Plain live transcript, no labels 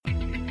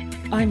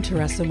I'm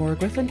Teresa Moore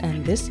Griffin,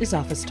 and this is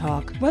Office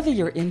Talk. Whether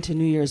you're into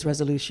New Year's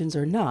resolutions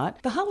or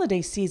not, the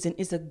holiday season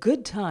is a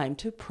good time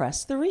to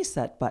press the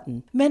reset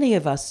button. Many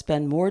of us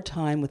spend more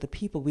time with the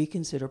people we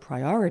consider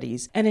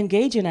priorities and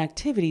engage in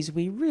activities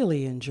we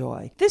really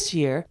enjoy. This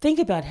year, think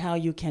about how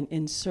you can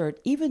insert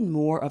even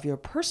more of your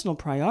personal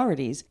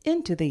priorities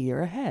into the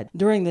year ahead.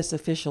 During this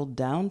official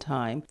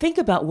downtime, think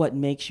about what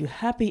makes you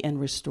happy and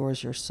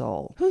restores your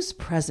soul. Whose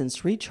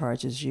presence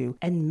recharges you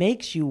and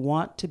makes you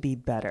want to be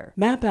better?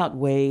 Map out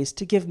ways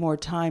to give more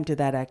time to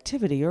that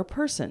activity or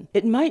person.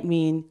 It might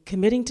mean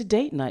committing to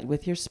date night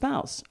with your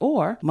spouse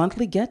or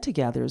monthly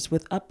get-togethers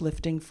with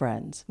uplifting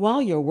friends.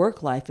 While your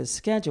work life is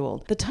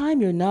scheduled, the time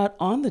you're not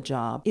on the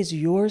job is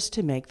yours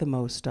to make the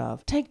most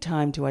of. Take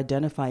time to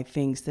identify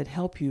things that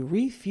help you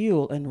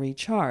refuel and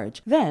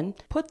recharge, then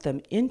put them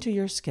into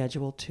your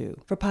schedule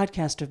too. For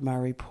podcast of my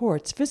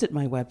reports, visit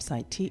my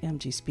website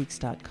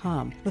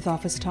tmgspeaks.com. With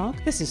Office Talk,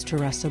 this is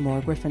Teresa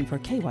Moore Griffin for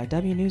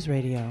KYW News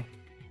Radio.